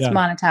it, that's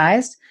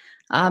monetized.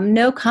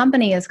 No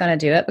company is going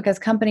to do it, because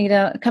companies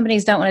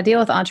don't want to deal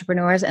with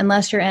entrepreneurs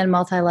unless you're in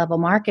multi-level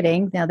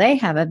marketing. Now they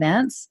have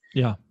events,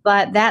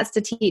 but that's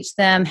to teach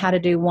them how to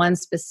do one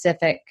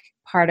specific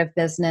part of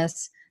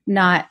business,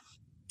 not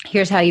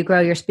here's how you grow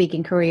your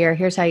speaking career,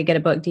 here's how you get a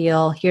book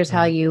deal, here's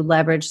how you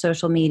leverage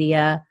social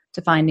media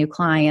to find new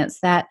clients.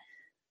 That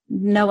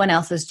no one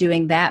else is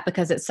doing that,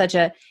 because it's such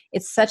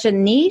a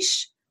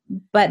niche,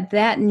 but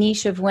that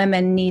niche of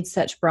women needs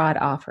such broad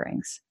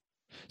offerings.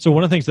 So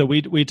one of the things that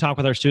we talk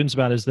with our students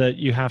about is that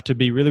you have to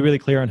be really, really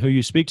clear on who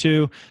you speak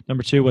to.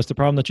 Number two, what's the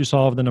problem that you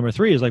solve? And number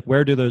three is like,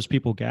 where do those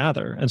people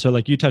gather? And so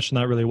like you touched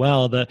on that really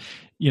well, that,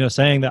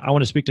 saying that I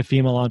want to speak to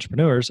female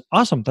entrepreneurs.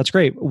 Awesome. That's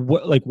great.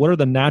 What are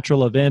the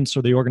natural events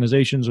or the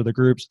organizations or the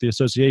groups, the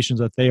associations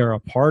that they are a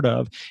part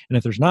of? And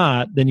if there's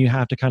not, then you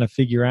have to kind of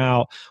figure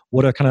out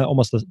what are kind of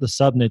almost the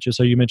sub niches.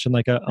 So you mentioned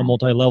like a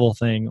multi-level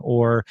thing,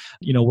 or,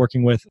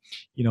 working with,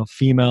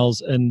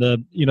 females in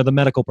the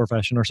medical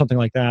profession or something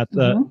like that.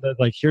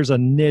 Like, here's a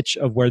niche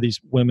of where these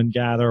women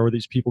gather or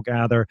these people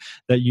gather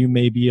that you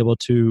may be able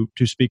to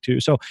speak to.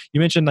 So you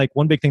mentioned like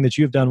one big thing that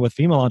you've done with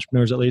female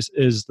entrepreneurs, at least,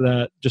 is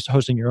that just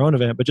hosting your own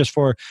event, but just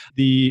for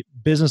the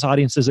business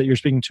audiences that you're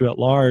speaking to at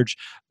large,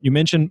 you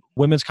mentioned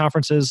women's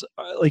conferences.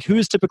 Like, who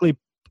is typically,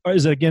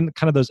 is it again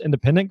kind of those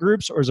independent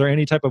groups, or is there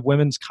any type of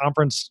women's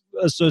conference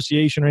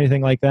association or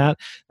anything like that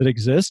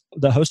exists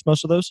that hosts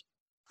most of those?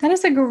 That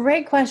is a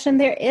great question.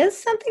 There is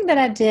something that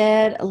I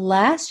did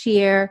last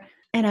year,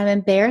 and I'm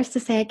embarrassed to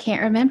say I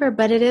can't remember,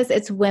 but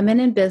it's women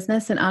in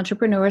business and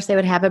entrepreneurs. They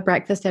would have a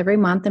breakfast every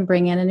month and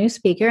bring in a new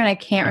speaker, and I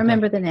can't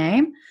remember the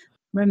name.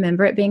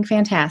 Remember it being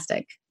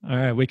fantastic. All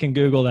right, we can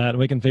Google that.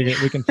 We can figure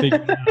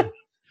it out.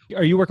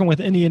 Are you working with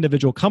any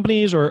individual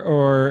companies,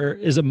 or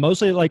is it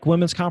mostly like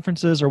women's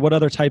conferences, or what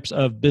other types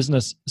of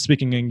business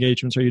speaking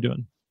engagements are you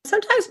doing?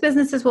 Sometimes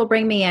businesses will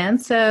bring me in.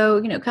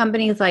 So,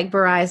 companies like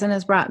Verizon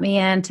has brought me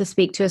in to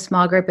speak to a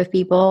small group of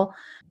people.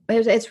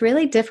 It's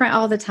really different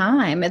all the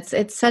time. It's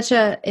such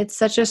a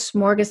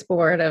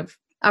smorgasbord of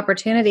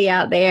opportunity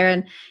out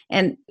there.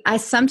 And I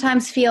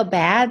sometimes feel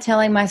bad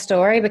telling my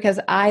story, because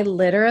I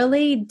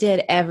literally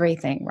did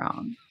everything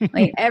wrong.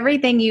 Like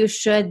everything you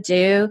should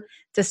do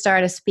to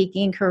start a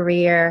speaking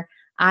career,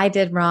 I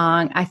did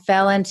wrong. I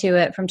fell into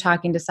it from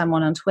talking to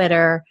someone on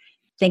Twitter,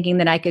 thinking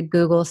that I could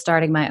Google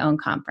starting my own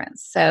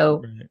conference.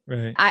 So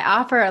I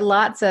offer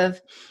lots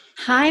of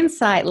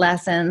hindsight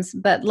lessons,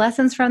 but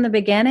lessons from the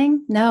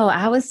beginning, no,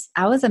 I was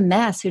a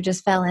mess who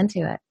just fell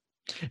into it.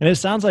 And it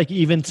sounds like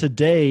even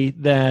today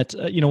that,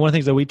 one of the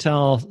things that we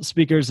tell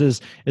speakers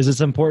is it's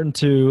important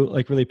to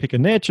like really pick a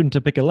niche and to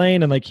pick a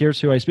lane, and like,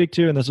 here's who I speak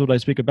to and this is what I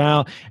speak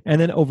about.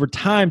 And then over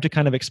time to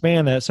kind of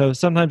expand that. So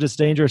sometimes it's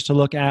dangerous to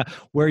look at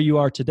where you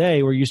are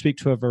today, where you speak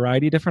to a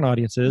variety of different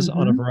audiences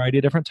on a variety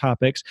of different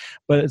topics.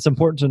 But it's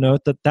important to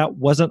note that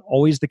wasn't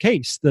always the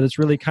case, that it's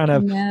really kind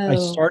of, I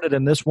started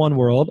in this one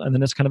world and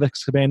then it's kind of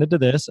expanded to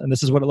this, and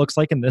this is what it looks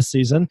like in this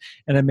season.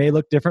 And it may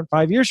look different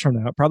 5 years from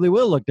now. It probably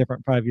will look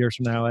different 5 years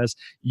from now as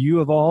you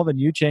evolve and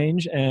you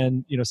change,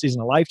 and season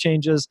of life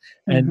changes,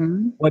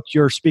 and what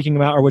you're speaking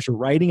about or what you're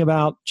writing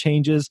about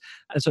changes.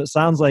 And so it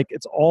sounds like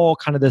it's all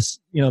kind of this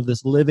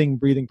this living,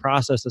 breathing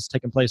process that's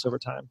taken place over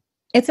time.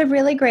 It's a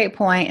really great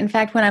point. In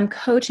fact, when I'm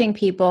coaching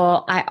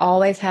people, I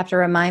always have to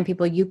remind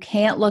people, you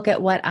can't look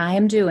at what I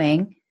am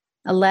doing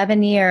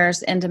 11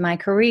 years into my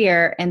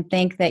career and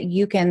think that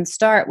you can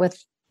start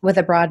with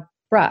a broad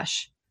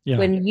brush. Yeah.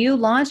 When you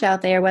launch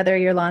out there, whether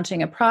you're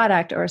launching a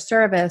product or a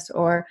service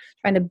or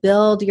trying to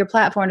build your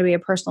platform to be a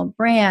personal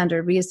brand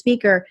or be a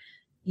speaker,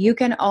 you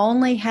can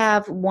only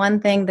have one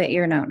thing that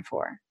you're known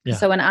for. Yeah.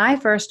 So when I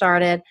first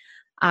started,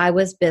 I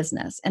was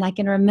business. And I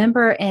can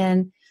remember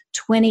in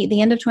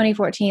the end of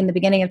 2014, the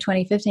beginning of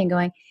 2015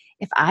 going,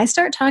 if I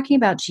start talking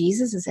about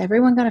Jesus, is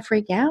everyone going to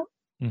freak out?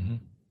 Mm-hmm.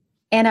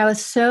 And I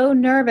was so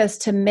nervous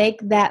to make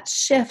that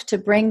shift, to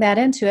bring that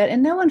into it.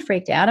 And no one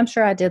freaked out. I'm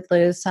sure I did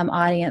lose some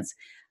audience,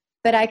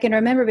 but I can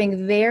remember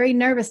being very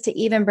nervous to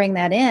even bring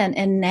that in.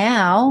 And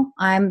now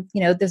I'm,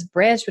 this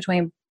bridge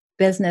between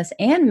business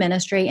and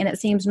ministry, and it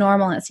seems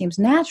normal and it seems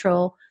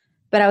natural,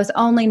 but I was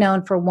only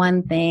known for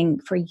one thing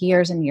for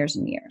years and years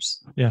and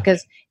years. Yeah.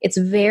 Because it's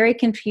very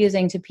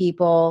confusing to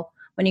people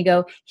when you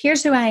go,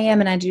 here's who I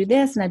am, and I do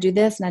this, and I do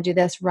this, and I do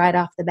this right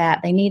off the bat.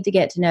 They need to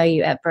get to know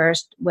you at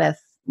first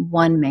with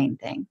one main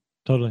thing.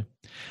 Totally.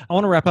 I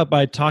want to wrap up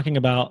by talking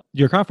about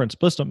your conference,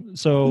 Blistum.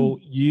 So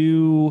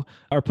you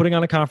are putting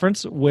on a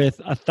conference with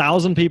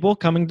 1,000 people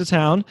coming to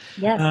town.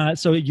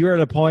 Yes. So you're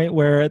at a point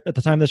where at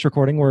the time of this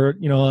recording, we're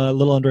a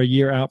little under a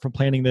year out from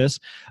planning this.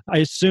 I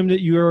assume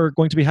that you're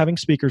going to be having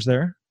speakers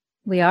there.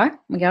 We are.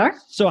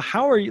 So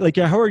how are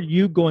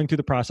you going through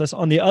the process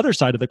on the other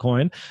side of the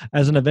coin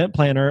as an event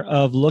planner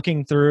of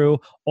looking through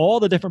all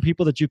the different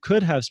people that you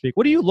could have speak?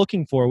 What are you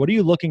looking for? What are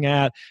you looking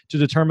at to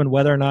determine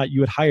whether or not you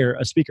would hire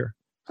a speaker?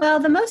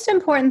 Well, the most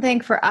important thing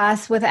for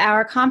us with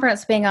our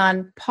conference being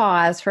on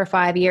pause for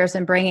 5 years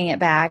and bringing it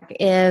back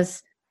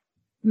is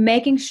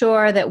making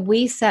sure that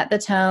we set the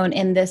tone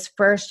in this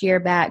first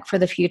year back for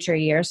the future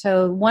year.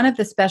 So one of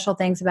the special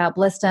things about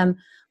Blistum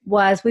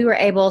was we were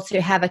able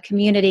to have a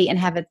community and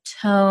have a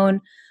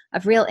tone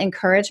of real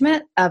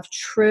encouragement, of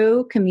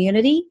true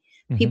community.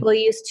 Mm-hmm. People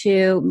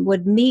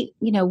would meet,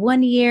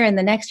 1 year, and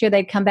the next year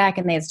they'd come back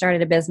and they had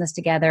started a business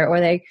together, or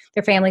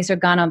their families had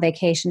gone on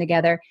vacation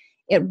together.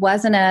 It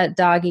wasn't a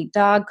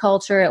dog-eat-dog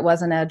culture. It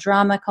wasn't a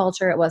drama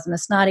culture. It wasn't a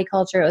snotty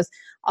culture. It was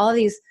all of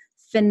these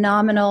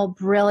phenomenal,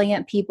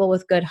 brilliant people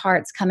with good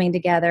hearts coming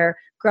together,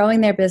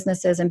 growing their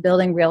businesses and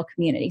building real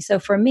community. So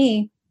for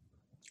me,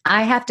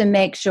 I have to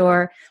make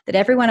sure that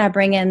everyone I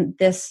bring in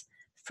this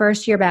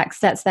first year back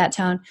sets that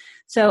tone.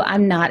 So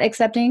I'm not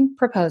accepting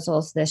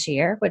proposals this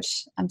year,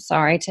 which I'm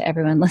sorry to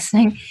everyone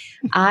listening.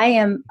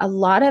 A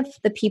lot of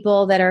the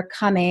people that are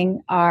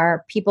coming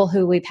are people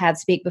who we've had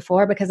speak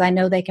before, because I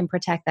know they can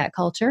protect that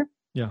culture.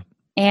 Yeah.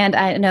 And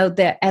I know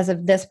that as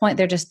of this point,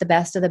 they're just the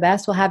best of the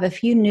best. We'll have a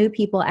few new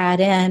people add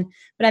in,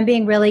 but I'm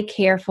being really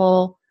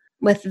careful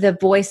with the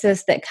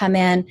voices that come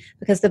in,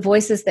 because the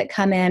voices that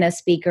come in as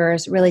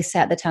speakers really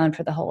set the tone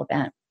for the whole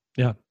event.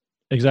 Yeah.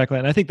 Exactly.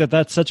 And I think that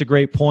that's such a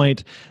great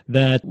point,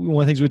 that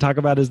one of the things we talk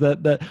about is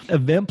that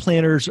event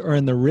planners are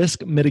in the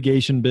risk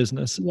mitigation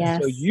business.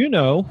 Yes.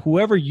 So,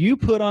 whoever you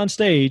put on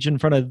stage in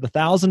front of the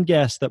 1,000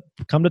 guests that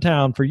come to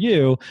town for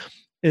you,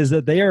 is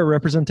that they are a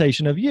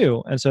representation of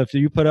you. And so if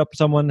you put up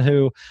someone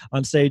who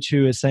on stage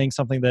who is saying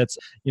something that's,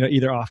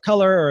 either off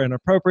color or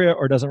inappropriate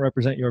or doesn't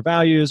represent your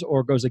values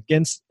or goes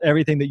against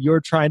everything that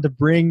you're trying to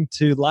bring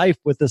to life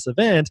with this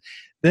event,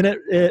 then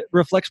it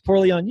reflects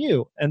poorly on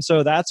you. And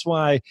so that's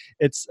why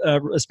it's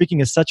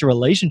speaking is such a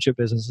relationship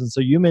business. And so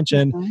you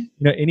mentioned,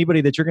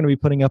 anybody that you're going to be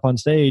putting up on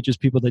stage is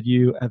people that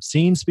you have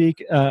seen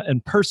speak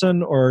in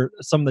person, or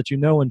some that you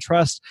know and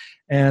trust.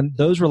 And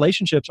those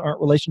relationships aren't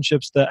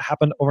relationships that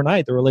happen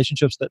overnight. They're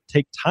relationships that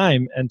take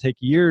time and take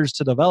years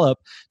to develop,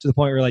 to the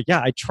point where you're like, yeah,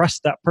 I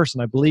trust that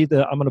person. I believe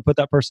that I'm going to put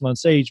that person on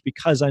stage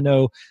because I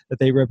know that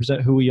they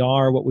represent who we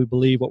are, what we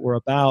believe, what we're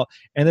about,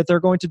 and that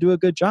they're going to do a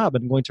good job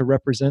and going to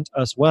represent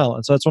us well.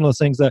 And so that's one of those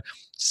things that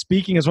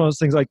speaking is one of those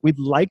things, like, we'd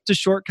like to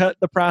shortcut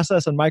the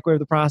process and microwave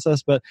the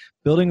process, but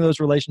building those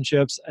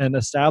relationships and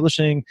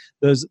establishing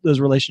those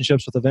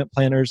relationships with event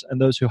planners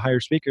and those who hire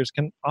speakers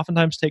can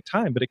oftentimes take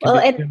time, but it can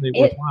be extremely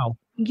worthwhile.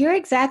 You're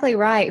exactly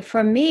right.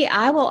 For me,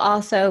 I will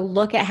also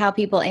look at how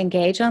people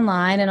engage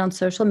online and on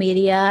social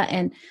media,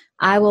 and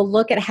I will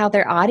look at how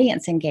their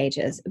audience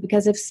engages.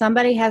 Because if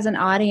somebody has an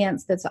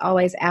audience that's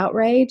always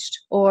outraged,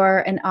 or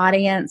an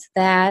audience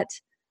that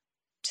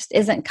just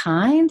isn't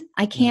kind,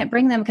 I can't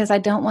bring them, because I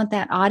don't want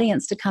that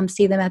audience to come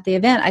see them at the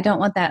event. I don't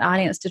want that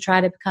audience to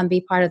try to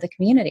be part of the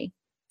community.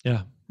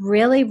 Yeah.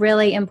 Really,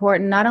 really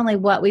important. Not only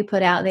what we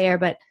put out there,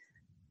 but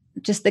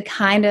just the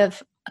kind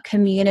of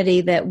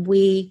community that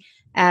we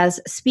as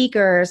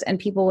speakers and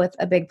people with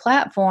a big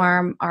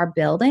platform are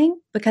building,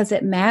 because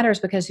it matters,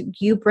 because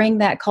you bring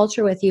that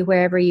culture with you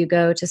wherever you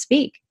go to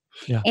speak.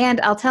 Yeah. And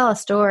I'll tell a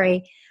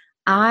story.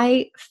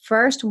 I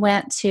first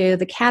went to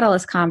the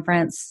Catalyst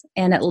Conference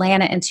in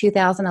Atlanta in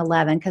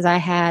 2011 because I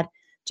had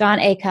John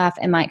Acuff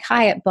and Mike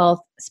Hyatt both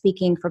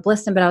speaking for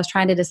Blistum, but I was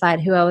trying to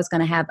decide who I was going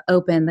to have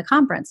open the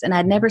conference, and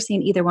I'd never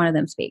seen either one of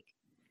them speak.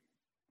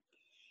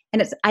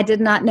 And I did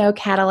not know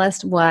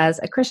Catalyst was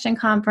a Christian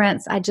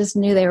conference. I just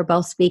knew they were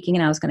both speaking,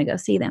 and I was going to go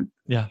see them.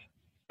 Yeah.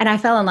 And I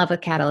fell in love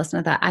with Catalyst, and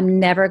I thought, I'm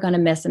never going to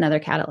miss another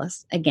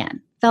Catalyst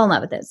again. Fell in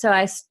love with it. So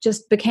I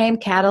just became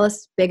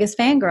Catalyst's biggest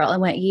fangirl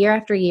and went year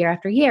after year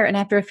after year. And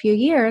after a few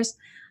years,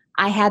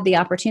 I had the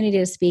opportunity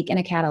to speak in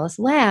a Catalyst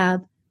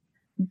lab,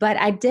 but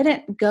I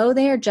didn't go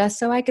there just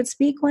so I could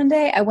speak one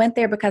day. I went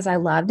there because I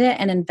loved it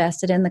and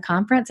invested in the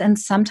conference. And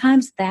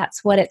sometimes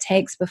that's what it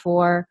takes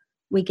before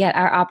we get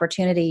our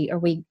opportunity, or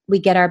we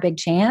get our big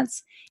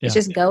chance. It's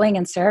just going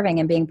and serving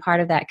and being part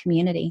of that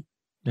community.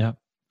 Yeah.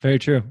 Very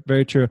true.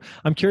 Very true.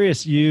 I'm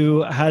curious,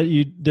 you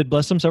did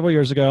Blissum several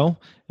years ago.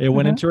 It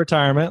went into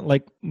retirement,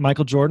 like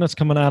Michael Jordan. It's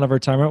coming out of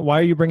retirement. Why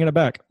are you bringing it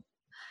back?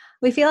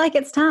 We feel like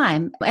it's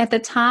time. At the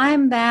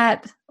time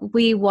that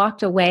we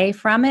walked away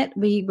from it,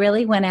 we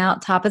really went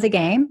out top of the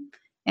game.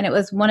 And it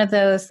was one of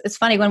those, it's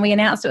funny, when we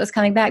announced it was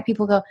coming back,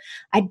 people go,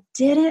 I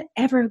didn't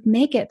ever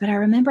make it, but I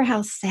remember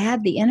how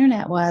sad the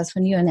internet was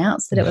when you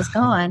announced that it was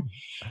gone.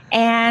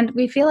 And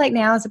we feel like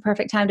now is the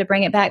perfect time to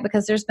bring it back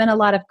because there's been a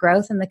lot of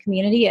growth in the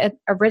community.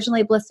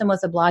 Originally, Blissum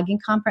was a blogging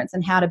conference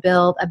and how to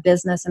build a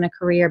business and a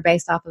career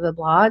based off of a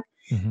blog.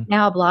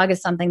 Now a blog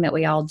is something that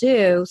we all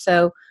do.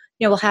 So,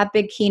 we'll have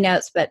big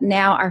keynotes, but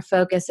now our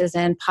focus is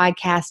in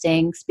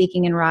podcasting,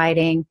 speaking and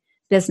writing,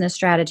 business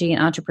strategy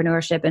and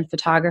entrepreneurship, and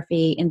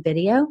photography and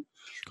video.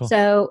 Cool.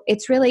 So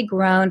it's really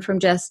grown from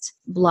just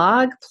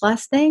blog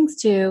plus things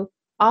to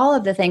all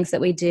of the things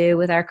that we do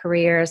with our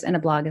careers, and a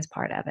blog is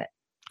part of it.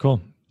 Cool.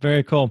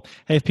 Very cool.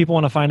 Hey, if people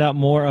want to find out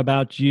more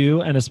about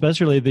you and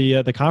especially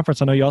the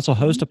conference, I know you also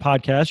host a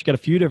podcast. You got a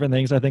few different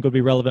things I think would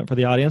be relevant for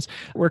the audience.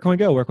 Where can we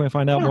go? Where can we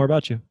find out more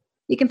about you?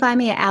 You can find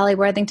me at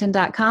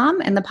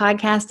alliworthington.com, and the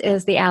podcast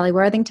is The Alli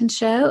Worthington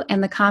Show,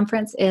 and the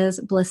conference is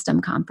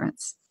Blissum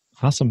Conference.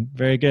 Awesome.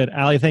 Very good.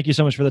 Alli, thank you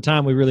so much for the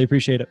time. We really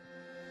appreciate it.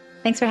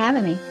 Thanks for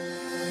having me.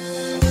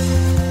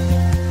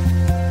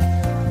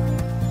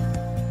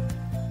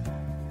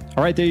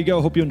 All right, there you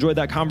go. Hope you enjoyed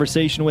that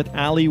conversation with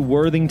Alli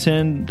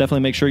Worthington.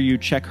 Definitely make sure you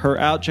check her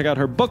out. Check out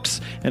her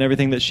books and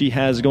everything that she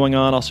has going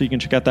on. Also, you can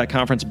check out that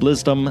conference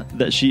Blissum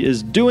that she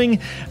is doing.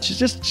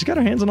 She's got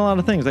her hands on a lot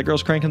of things. That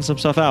girl's cranking some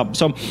stuff out.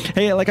 So,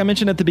 hey, like I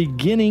mentioned at the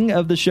beginning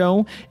of the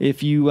show,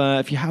 if you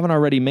haven't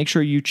already, make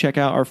sure you check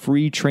out our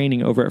free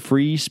training over at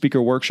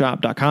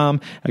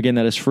freespeakerworkshop.com. Again,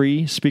 that is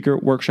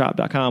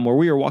freespeakerworkshop.com, where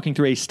we are walking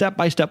through a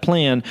step-by-step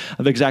plan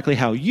of exactly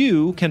how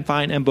you can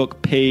find and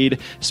book paid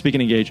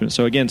speaking engagements.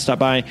 So again, stop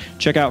by.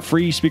 Check out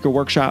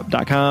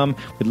freespeakerworkshop.com.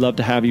 We'd love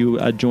to have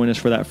you join us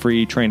for that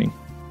free training.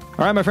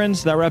 All right, my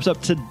friends, that wraps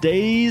up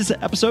today's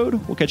episode.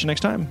 We'll catch you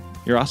next time.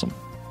 You're awesome.